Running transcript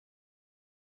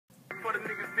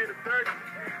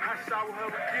Did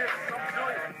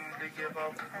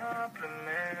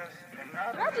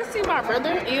I just see my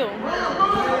brother? Ew.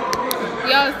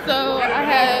 Yo, so I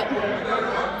had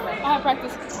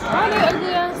practice. Why are they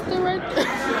ugly ass still right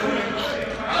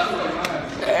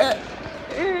there?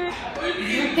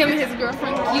 Him and his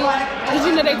girlfriend. Did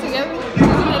you know they together? Did you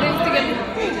know they was together?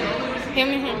 Him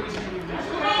and him.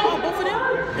 Oh, both of them?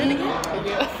 Then again?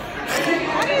 Yeah.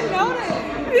 I didn't know that.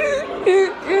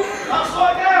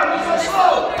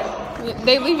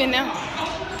 They leaving now.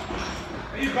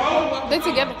 They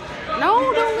together.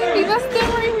 No, don't leave me. Let's stay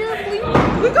right here, please.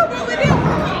 We go back with them.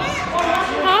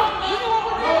 Huh?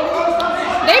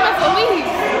 They about to leave.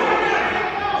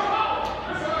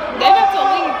 They about to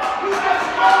leave.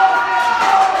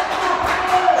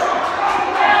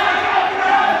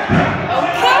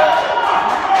 Okay.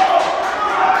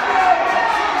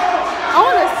 I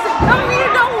want to sit. Come here.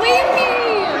 Don't leave me.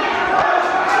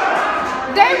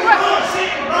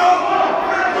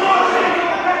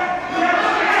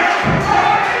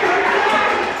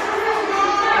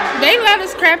 They loud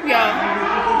as crap, y'all.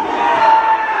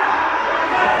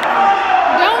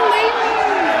 Don't leave me.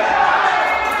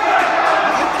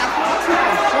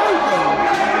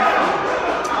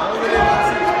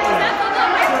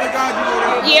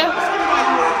 Yeah.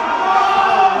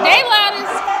 They loud as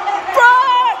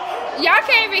fuck. Y'all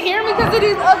can't even hear me because of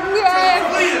these ugly ass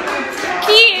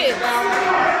kids.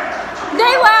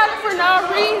 They loud for no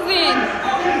reason.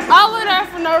 All of that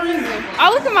for no reason.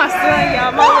 Oh, look at my son,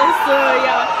 y'all. My little son,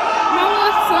 y'all. My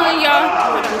little son, y'all.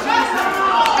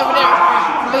 Over there.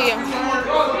 But yeah.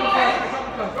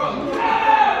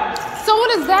 So what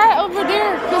is that over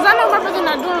there? Because I know my brother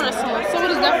not doing wrestling. So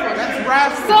what is that for? That's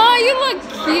wrestling. Son, you look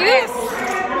cute.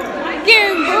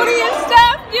 Getting booty and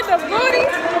stuff. Get the booty.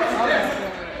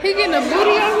 He getting the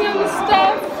booty on him and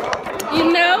stuff.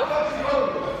 You know?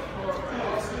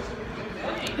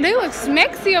 They look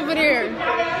smexy over there.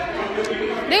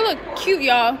 They look cute,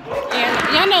 y'all. And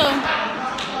y'all know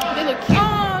they look cute.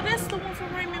 Oh, that's the one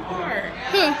from Raymond Park.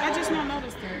 Who? I just not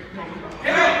noticed that.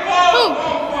 Who?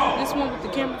 This one with the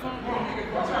camera phone.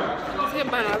 This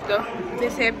headband off though.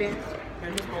 This headband.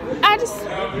 I just.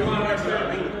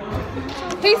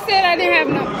 He said I didn't have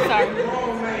no. Sorry.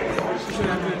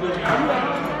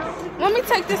 Let me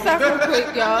take this off real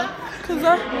quick, y'all. Cause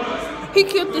he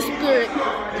killed the spirit.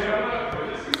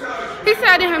 He said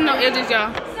I didn't have no edges,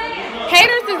 y'all.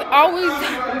 Haters is always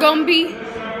gonna be.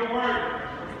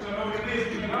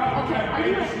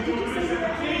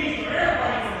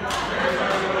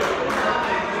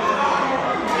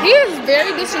 He is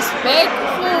very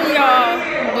disrespectful, y'all.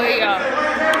 But y'all,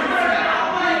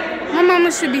 my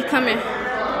mama should be coming.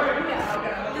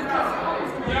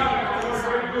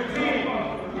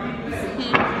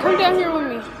 Come down here with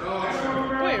me.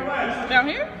 Where? Down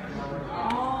here?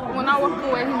 When I walk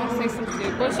away, he may say some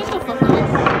shit. But shut the fuck up.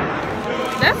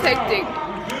 That's hectic.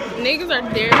 Niggas are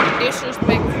there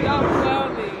disrespectful. Y'all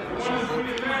cloudy.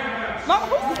 Mama,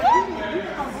 who's that?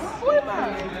 Who am I?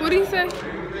 What do you say?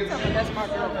 That's my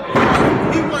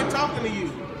girlfriend. He wasn't talking to you.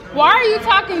 Why are you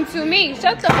talking to me?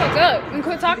 Shut the fuck up and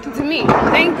quit talking to me.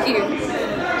 Thank you.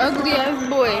 Ugly ass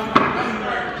boy.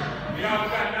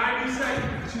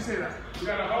 She said that.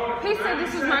 He said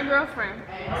this is my girlfriend.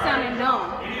 Sounding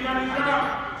dumb.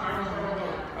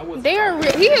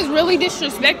 He is really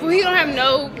disrespectful. He don't have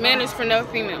no manners for no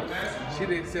female. She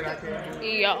didn't say I can't.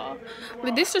 Y'all,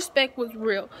 the disrespect was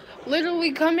real.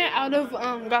 Literally coming out of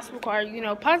gospel choir, you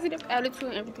know, positive attitude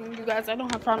and everything. You guys, I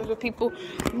don't have problems with people,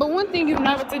 but one thing you're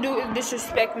never to do is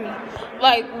disrespect me,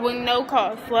 like with no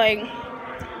cause. Like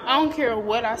I don't care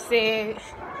what I said.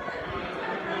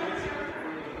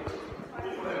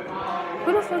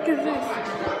 Who the fuck is this?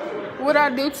 What I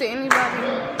do to anybody,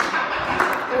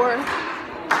 or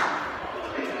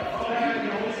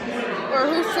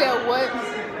who said what?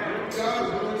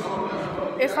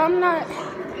 If I'm not,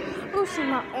 oh shit,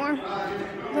 my arm.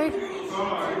 Like,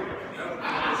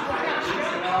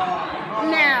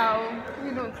 now,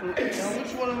 you doing too much.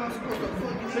 Which one am I supposed to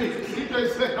fuck you? He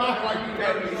just said, oh, like you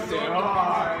got me said,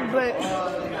 alright. But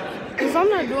if I'm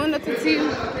not doing nothing to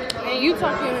you, and you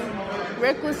talking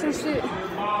reckless and shit,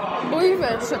 boy, you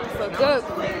better shut the fuck up.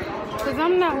 Cause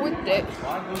I'm not with that.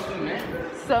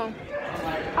 So,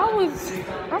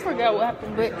 I forgot what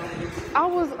happened, but I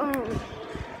was,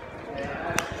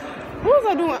 what was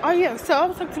I doing? Oh yeah, so I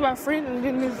was talking to my friend, and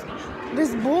then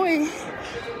this boy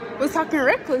was talking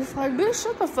reckless. Like, bitch,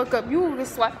 shut the fuck up. You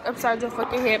just slapped upside your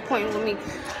fucking head pointing with me.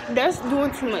 That's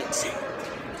doing too much.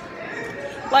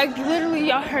 Like, literally,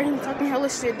 y'all heard him talking hella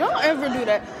shit. Don't ever do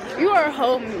that. You are a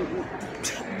whole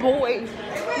boy.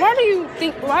 Why do you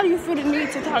feel the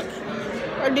need to talk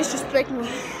or disrespect me.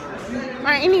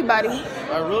 Or anybody.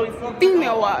 I really fucked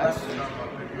Female wise.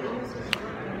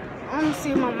 I'm gonna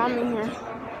see my mom in here.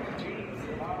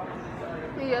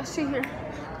 Yeah, she here.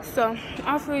 So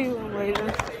I'll fill you in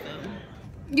later.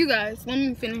 You guys, let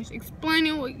me finish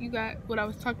explaining what I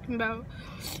was talking about.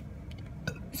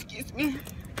 Excuse me.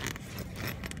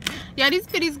 Yeah, these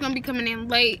videos gonna be coming in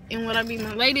late, and what I mean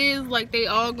by late is like they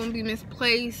all gonna be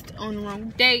misplaced on the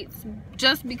wrong dates,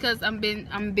 just because I'm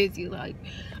busy. Like,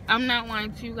 I'm not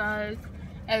lying to you guys.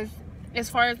 As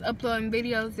far as uploading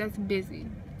videos, that's busy.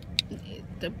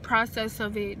 The process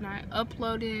of it not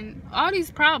uploading, all these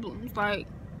problems. Like,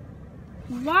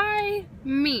 why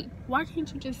me? Why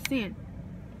can't you just send?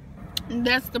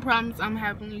 That's the problems I'm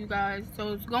having, you guys.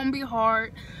 So it's gonna be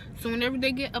hard. So whenever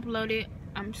they get uploaded,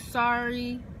 I'm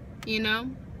sorry, you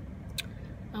know.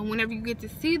 Whenever you get to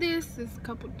see this, it's a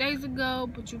couple days ago,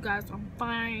 but you guys are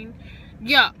fine.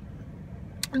 Yeah,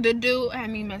 the dude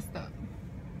had me messed up.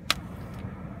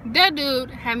 That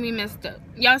dude had me messed up.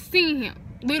 Y'all seen him,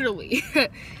 literally.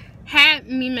 Had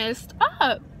me messed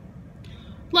up.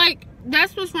 Like,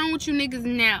 that's what's wrong with you niggas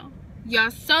now.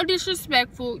 Y'all so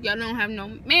disrespectful. Y'all don't have no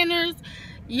manners.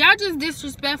 Y'all just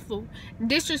disrespectful,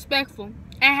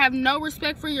 and have no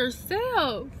respect for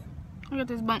yourself. I got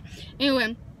this bump.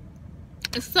 Anyway,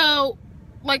 so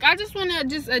like, I just want to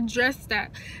just address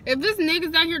that. If this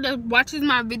niggas out here that watches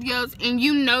my videos and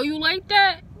you know you like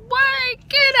that, why,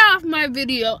 get off my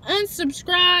video,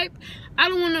 unsubscribe. I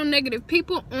don't want no negative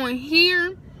people on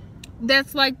here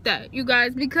that's like that, you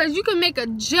guys, because you can make a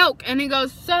joke and it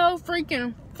goes so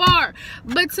freaking far.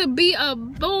 But to be a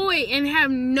boy and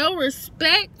have no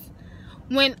respect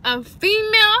when a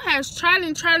female has tried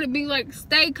to be like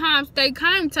stay calm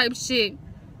type shit,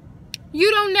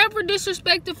 you don't never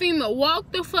disrespect the female.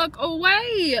 Walk the fuck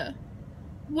away.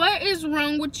 What is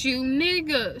wrong with you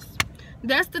niggas?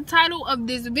 That's the title of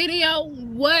this video.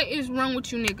 What is wrong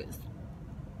with you niggas?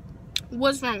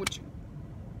 What's wrong with you?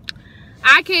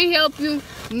 I can't help you.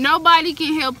 Nobody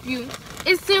can help you.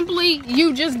 It's simply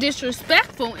you just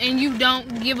disrespectful and you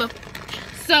don't give a.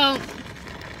 So,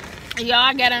 y'all,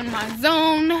 I got in my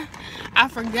zone. I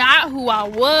forgot who I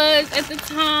was at the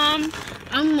time.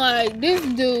 I'm like, this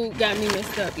dude got me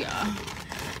messed up, y'all.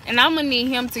 And I'm gonna need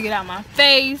him to get out my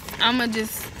face. I'ma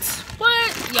just,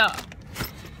 what?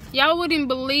 Y'all wouldn't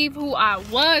believe who I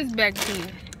was back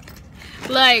then.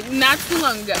 Like, not too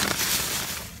long ago.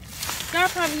 Y'all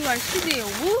probably like, she did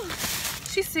woo.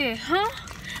 She said, huh?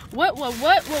 What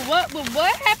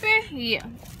happened? Yeah.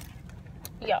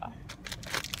 Y'all.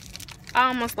 I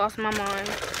almost lost my mind.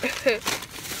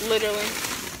 Literally.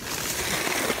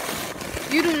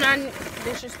 You do not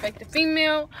disrespect a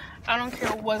female. I don't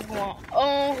care what's going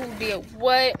on, who did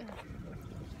what.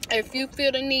 If you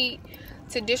feel the need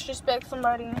to disrespect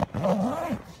somebody,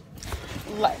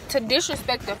 like to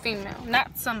disrespect a female,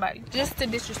 not somebody, just to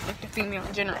disrespect a female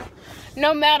in general,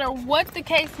 no matter what the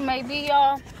case may be,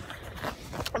 y'all,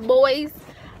 boys,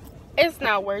 it's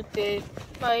not worth it.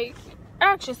 Like,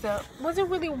 ask yourself, was it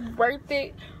really worth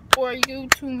it for you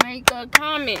to make a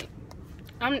comment?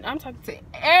 I'm talking to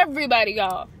everybody,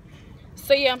 y'all.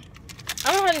 So yeah,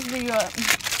 I'm gonna have this video up.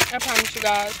 I promise you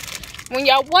guys. When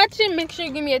y'all watch it, make sure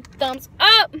you give me a thumbs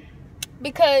up,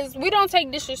 because we don't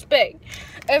take disrespect.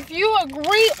 If you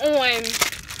agree on,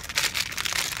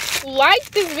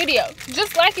 like this video,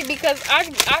 just like it, because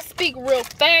I speak real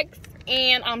facts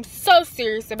and I'm so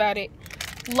serious about it.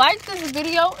 Like this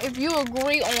video if you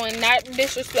agree on not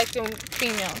disrespecting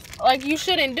females. Like, you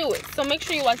shouldn't do it. So make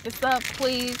sure you like this up,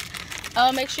 please.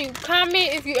 Make sure you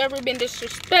comment if you ever been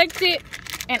disrespected,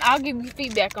 and I'll give you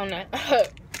feedback on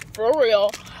that. For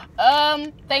real.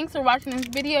 Thanks for watching this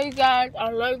video, you guys. I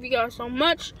love you guys so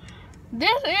much.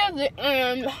 This is the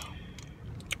end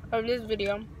of this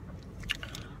video.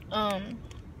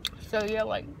 So yeah,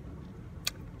 like,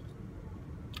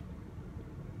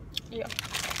 yeah,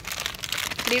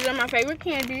 these are my favorite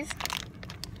candies.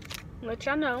 Let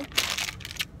y'all know.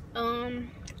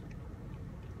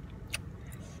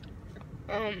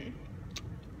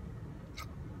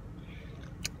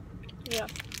 Yeah.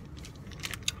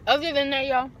 Other than that,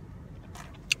 y'all,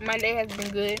 my day has been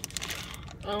good.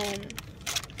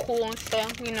 Cool and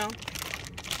stuff, you know.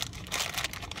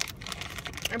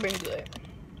 I've been good.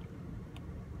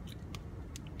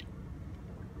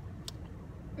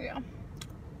 Yeah.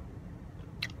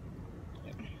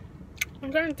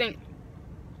 I'm trying to think.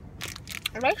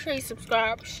 Make sure you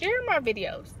subscribe. Share my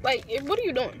videos. Like, what are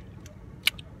you doing?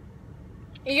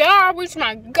 Y'all reach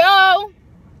my goal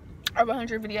of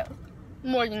 100 videos.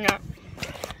 More than that.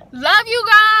 Love you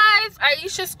guys.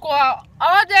 Aisha Squad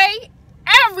all day,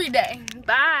 every day.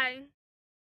 Bye.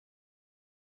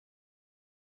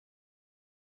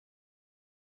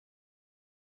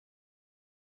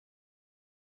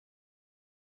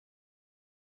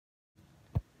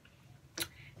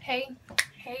 Hey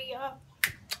y'all.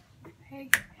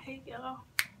 Hey y'all.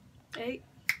 Hey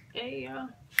y'all.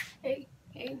 Hey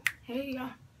y'all.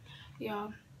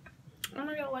 Y'all. I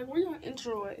know y'all like, we're gonna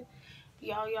intro it.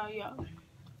 Y'all.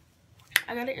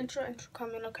 I got an intro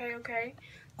coming, okay?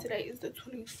 Today is the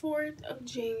 24th of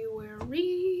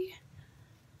January.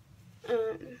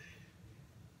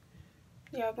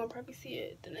 Y'all gonna probably see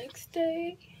it the next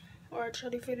day, or I try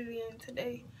to fit it in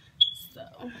today. So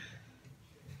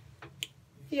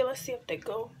yeah, let's see if they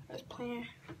go as planned.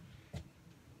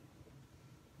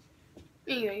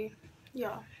 Anyway,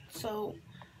 y'all, so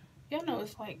y'all know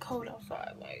it's like cold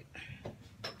outside. Like,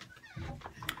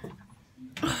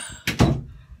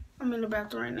 I'm in the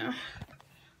bathroom right now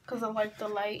because I like the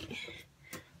light.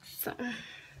 So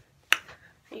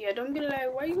yeah, don't be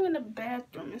like, why you in the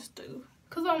bathroom and stuff?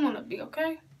 Because I want to be,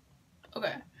 okay?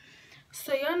 Okay.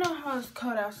 So y'all know how it's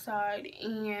cold outside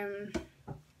and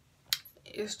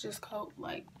it's just cold.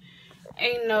 Like,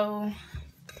 ain't no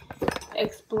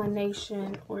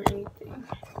explanation or anything.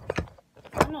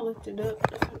 I'm gonna lift it up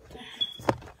or something.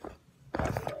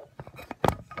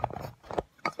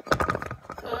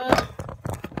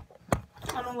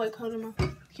 I don't like holding my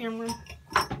camera.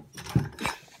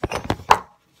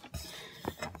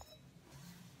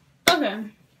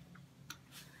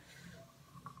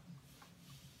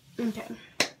 Okay,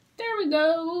 there we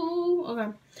go.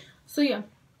 Okay, so yeah,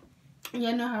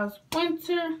 y'all know how it's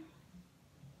winter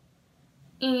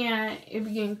and it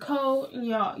be getting cold.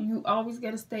 Y'all, you always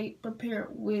gotta stay prepared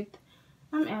with,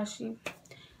 I'm Ashley.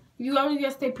 You always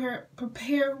gotta stay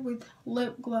prepared with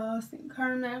lip gloss and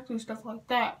Carmex and stuff like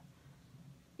that.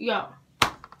 Y'all,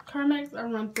 Carmex, I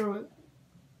run through it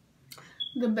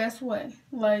the best way.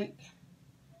 Like,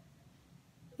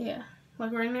 yeah.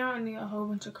 Like right now, I need a whole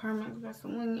bunch of Carmex,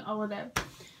 Vaseline, all of that.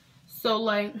 So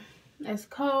like, it's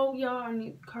cold, y'all. I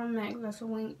need Carmex,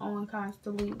 Vaseline on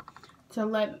constantly to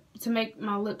make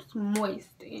my lips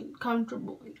moist and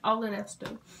comfortable and all of that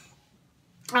stuff.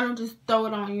 I don't just throw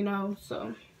it on, you know.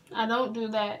 So I don't do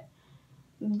that.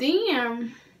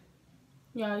 Then,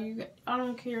 y'all, I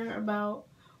don't care about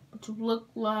what you look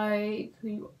like,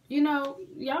 who you know.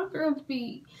 Y'all girls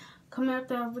be coming out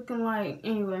there looking like,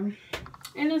 anyway.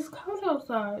 And it's cold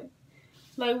outside.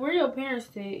 Like, where your parents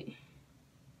at?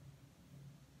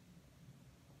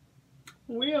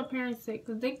 Where your parents at?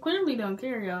 Because they clearly don't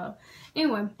care, y'all.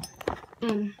 Anyway.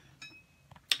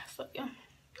 So, yeah.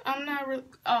 I'm not really...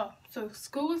 Oh, so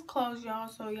school is closed, y'all.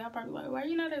 So, y'all probably like, why are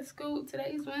you not at school?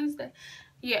 Today's Wednesday.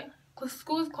 Yeah.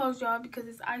 School is closed, y'all, because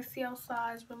it's icy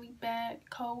outside. It's really bad.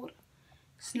 Cold.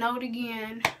 Snowed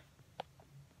again.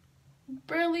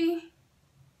 Really?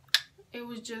 It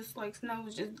was just like snow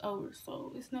was just over,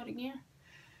 so it snowed again.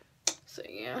 So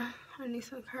yeah, I need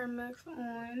some Carmex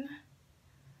on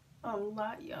a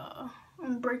lot, y'all.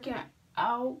 I'm breaking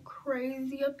out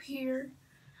crazy up here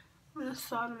on the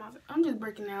side of my. I'm just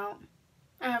breaking out.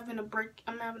 I'm having a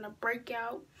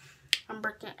breakout. I'm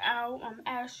breaking out. I'm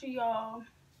Ashley, y'all.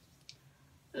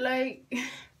 Like,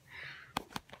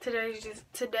 today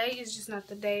is just not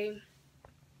the day.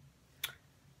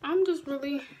 I'm just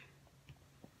really.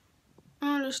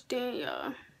 I understand,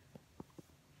 y'all.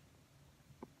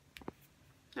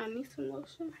 I need some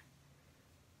lotion.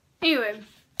 Anyway,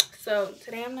 so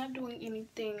today I'm not doing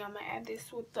anything. I'm gonna add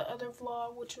this with the other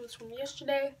vlog, which was from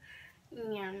yesterday.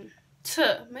 And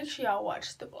make sure y'all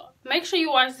watch the vlog. Make sure you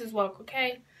watch this vlog,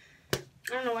 okay? I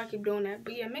don't know why I keep doing that,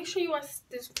 but yeah, make sure you watch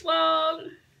this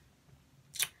vlog.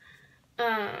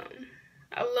 I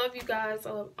love you guys.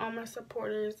 I love all my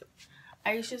supporters.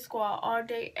 Aisha Squad all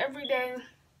day, every day.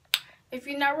 If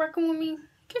you're not working with me,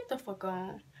 get the fuck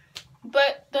on.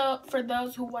 But for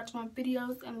those who watch my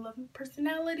videos and love my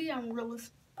personality, I'm real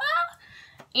as fuck.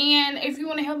 And if you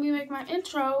want to help me make my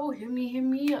intro, hit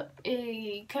me up.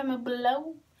 Comment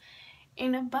below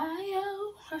in the bio.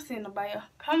 I say in the bio.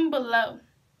 Comment below.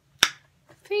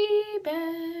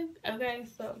 Feedback. Okay,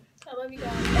 so I love you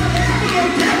guys.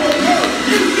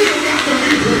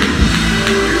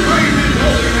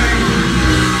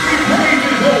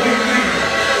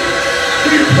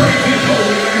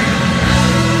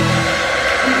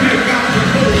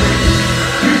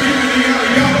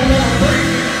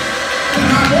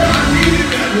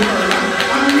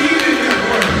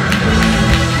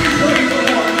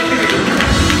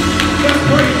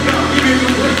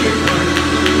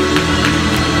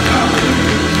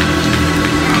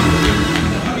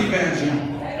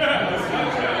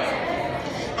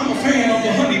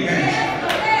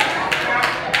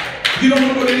 You don't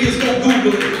know what it is, go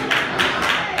Google it.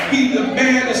 He's the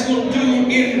baddest little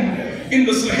dude in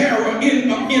the Sahara,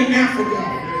 in Africa.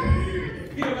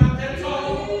 He about that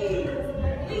tall,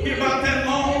 he about that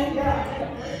long,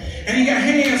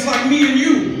 me and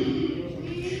you.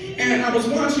 And I was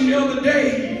watching the other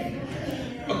day,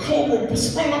 a cobra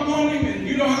sprung up on him, and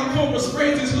you know how a cobra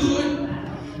spreads his hood,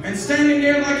 and standing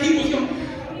there like he was going to,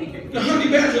 the honey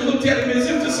badger looked at him as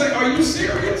if to say, are you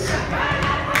serious?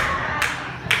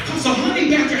 Because a honey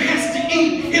badger has to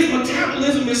eat. His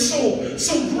metabolism is so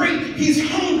great, he's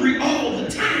hungry all the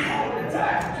time.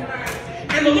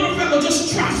 And the little fellow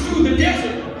just trots through the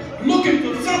desert looking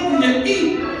for something to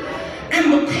eat.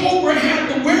 And the cobra had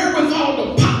the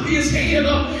wherewithal to pop his head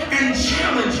up and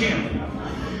challenge him.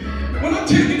 When I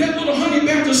tell you that little honey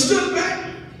badger stood back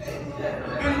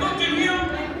and looked at him,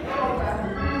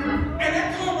 and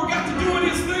that cobra got to doing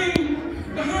his thing,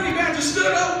 the honey badger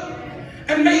stood up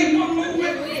and made one move.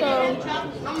 So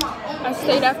I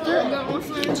stayed after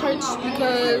church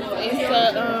because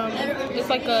it's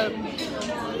like a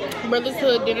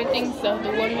brotherhood dinner thing. So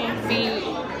the women feed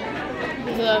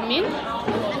the men,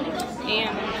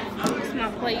 and it's my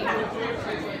plate.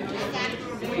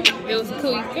 It was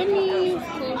cool. You feel me? It was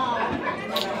cool.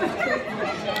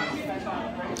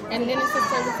 And then it's a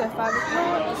service at 5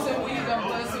 o'clock.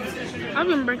 I've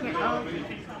been breaking up.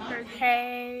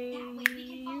 Hey,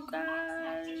 you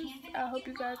guys. I hope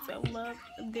you guys love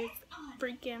this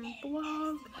freaking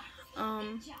vlog.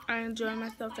 I enjoyed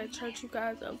myself at church, you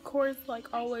guys. Of course,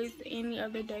 like always, any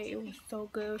other day, it was so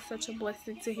good. It was such a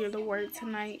blessing to hear the word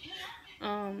tonight.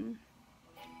 Ooh.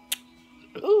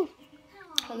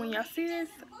 When y'all see this,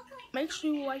 make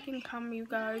sure you like and comment, you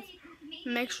guys.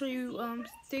 Make sure you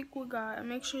stick with God.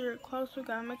 Make sure you're close with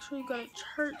God. Make sure you go to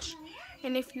church.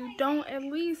 And if you don't, at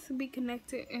least be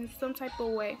connected in some type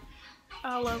of way.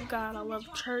 I love God. I love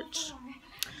church.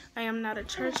 I am not a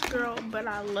church girl, but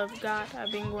I love God.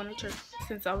 I've been going to church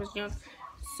since I was young.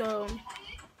 So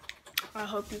I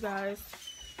hope you guys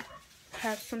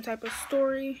have some type of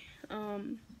story.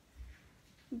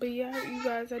 But yeah, you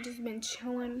guys, I just been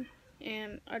chilling,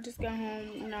 and I just got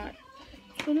home not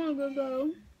too long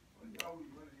ago.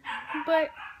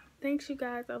 But thanks, you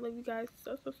guys. I love you guys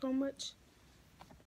so much.